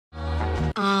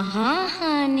Uh-huh,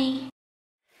 honey.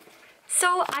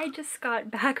 So I just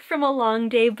got back from a long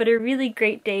day, but a really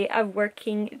great day of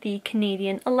working the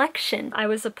Canadian election. I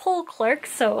was a poll clerk,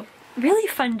 so really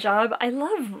fun job. I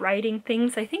love writing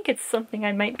things. I think it's something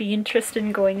I might be interested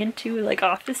in going into, like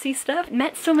office-y stuff.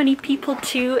 Met so many people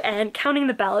too, and counting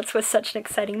the ballots was such an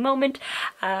exciting moment.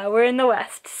 We're in the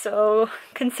West, so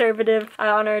conservative.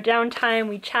 On our downtime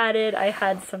we chatted, I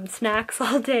had some snacks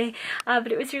all day, but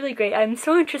it was really great. I'm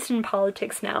so interested in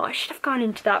politics now. I should have gone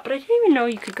into that, but I didn't even know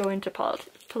you could go into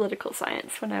political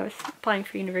science when I was applying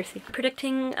for university.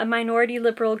 Predicting a minority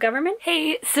liberal government.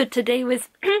 Hey, so today was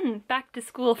back to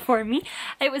school for me.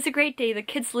 It was a great day. The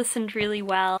kids listened really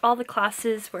well. All the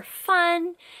classes were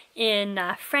fun. In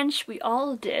French, we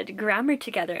all did grammar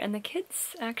together, and the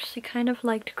kids actually kind of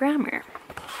liked grammar.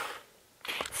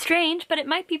 Strange, but it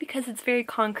might be because it's very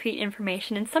concrete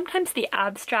information, and sometimes the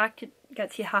abstract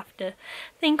gets you have to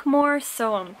think more,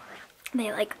 so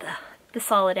they like the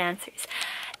solid answers.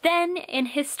 Then in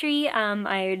history,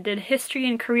 I did history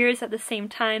and careers at the same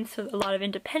time, so a lot of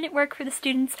independent work for the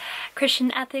students.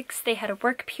 Christian ethics, they had a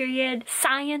work period.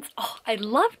 Science, oh, I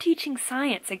love teaching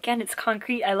science. Again, it's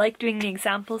concrete. I like doing the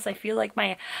examples. I feel like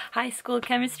my high school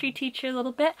chemistry teacher a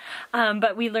little bit,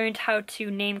 but we learned how to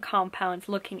name compounds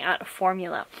looking at a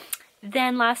formula.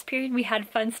 Then last period we had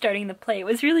fun starting the play. It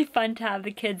was really fun to have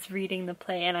the kids reading the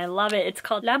play, and I love it. It's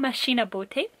called La Machine à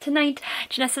Beauté. Tonight,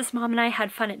 Janessa's mom and I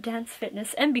had fun at Dance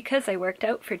Fitness, and because I worked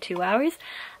out for 2 hours,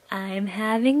 I'm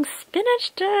having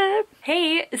spinach dip.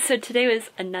 Hey, so today was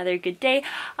another good day.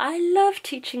 I love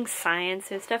teaching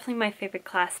science. It was definitely my favorite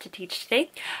class to teach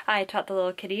today. I taught the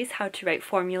little kiddies how to write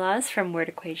formulas from word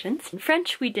equations. In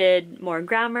French, we did more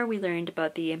grammar. We learned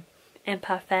about the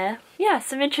imparfait. Yeah,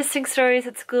 some interesting stories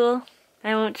at school.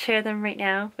 I won't share them right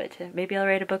now, but maybe I'll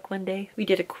write a book one day. We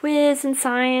did a quiz in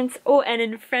science. Oh, and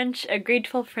in French, grade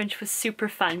 12 French was super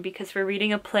fun because we're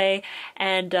reading a play,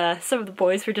 and some of the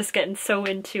boys were just getting so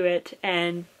into it,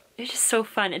 and it's just so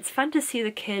fun. It's fun to see the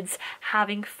kids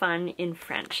having fun in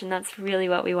French, and that's really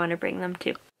what we want to bring them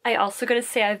to. I also gotta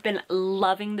say I've been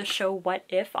loving the show What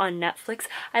If on Netflix.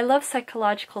 I love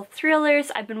psychological thrillers.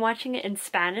 I've been watching it in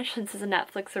Spanish since it's a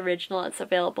Netflix original. It's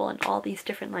available in all these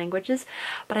different languages.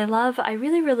 But I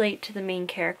really relate to the main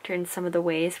character in some of the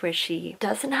ways where she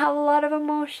doesn't have a lot of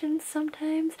emotions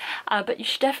sometimes. But you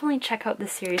should definitely check out the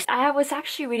series. I was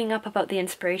actually reading up about the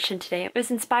inspiration today. It was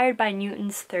inspired by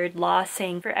Newton's third law,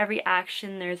 saying for every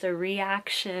action there's a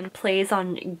reaction, plays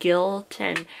on guilt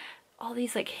and all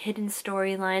these like hidden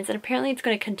storylines, and apparently it's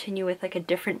going to continue with like a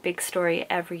different big story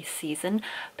every season,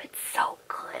 but it's so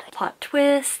good. Plot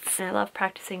twists, and I love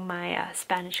practicing my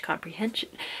Spanish comprehension,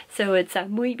 so it's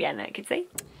muy bien, I could say.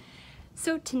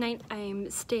 So tonight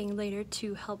I'm staying later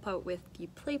to help out with the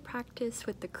play practice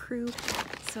with the crew,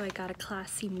 so I got a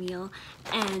classy meal,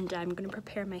 and I'm going to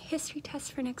prepare my history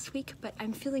test for next week, but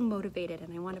I'm feeling motivated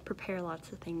and I want to prepare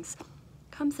lots of things.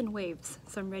 Comes in waves,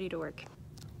 so I'm ready to work.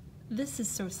 This is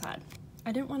so sad.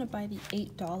 I didn't want to buy the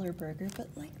 $8 burger, but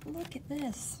like, look at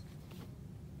this.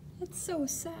 It's so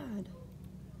sad.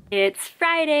 It's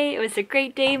Friday. It was a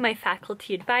great day. My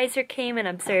faculty advisor came and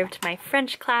observed my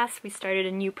French class. We started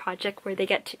a new project where they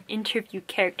get to interview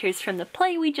characters from the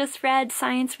play we just read.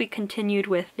 Science, we continued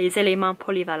with Les éléments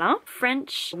polyvalents.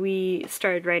 French, we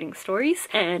started writing stories.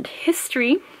 And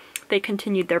history, they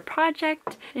continued their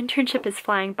project. Internship is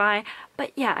flying by.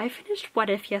 But yeah, I finished What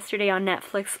If yesterday on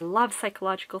Netflix. Love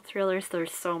psychological thrillers.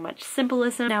 There's so much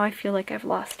symbolism. Now I feel like I've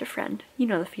lost a friend. You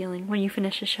know the feeling when you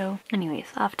finish a show. Anyways,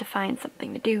 I'll have to find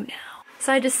something to do now.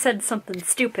 So I just said something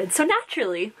stupid. So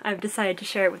naturally, I've decided to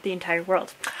share it with the entire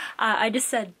world. I just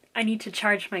said I need to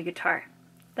charge my guitar.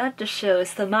 That just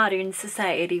shows the modern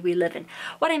society we live in.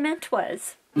 What I meant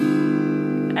was,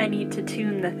 I need to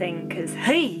tune the thing, cause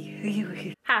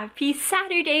hey, happy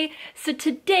Saturday. So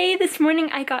today, this morning,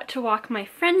 I got to walk my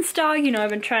friend's dog. You know, I've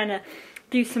been trying to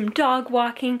do some dog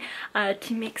walking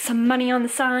to make some money on the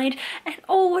side. And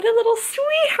oh, what a little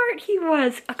sweetheart he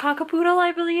was. A cockapoodle,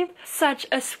 I believe. Such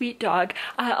a sweet dog.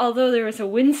 Although there was a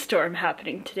windstorm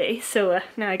happening today, so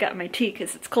now I got my tea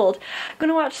because it's cold. I'm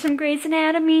gonna watch some Grey's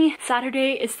Anatomy.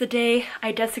 Saturday is the day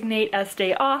I designate as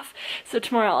day off, so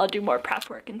tomorrow I'll do more prep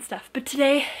work and stuff. But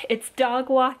today, it's dog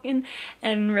walking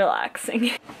and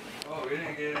relaxing. Oh, we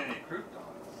didn't get any croutons.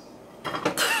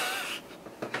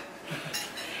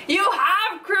 You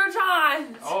have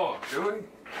croutons! Oh, do we?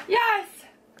 Yes!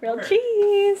 Grilled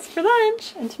cheese for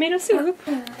lunch and tomato soup.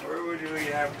 Where would we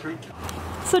have croutons?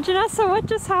 So Janessa, what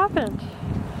just happened?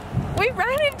 We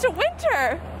ran into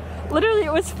winter! Literally,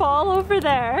 it was fall over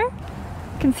there.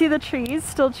 You can see the trees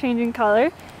still changing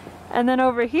color. And then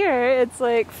over here, it's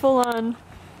like full on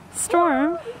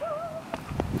storm.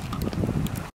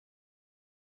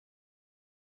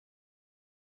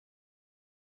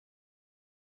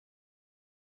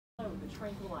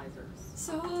 tranquilizers.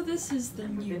 So this is the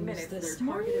Within news minutes, this their target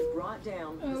morning. is brought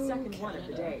down, the second one of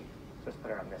the day. Just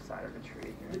put her on this side of the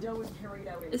tree The here. dough was carried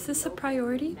out. Is this a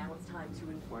priority? Now it's time to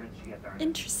Where did she get there?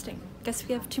 Interesting. Guess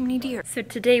we have too many deer. So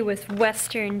today was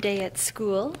Western Day at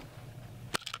school.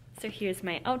 So here's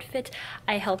my outfit.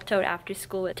 I helped out after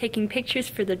school with taking pictures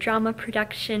for the drama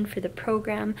production for the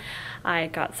program. I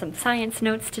got some science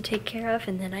notes to take care of,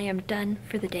 and then I am done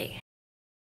for the day.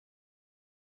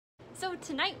 So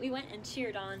tonight we went and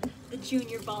cheered on the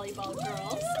junior volleyball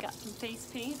girls. Got some face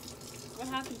paint. What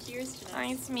happened to yours tonight?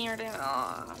 I smeared it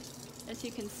off. As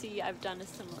you can see, I've done a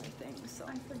similar thing, so.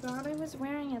 I forgot I was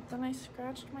wearing it, then I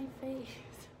scratched my face.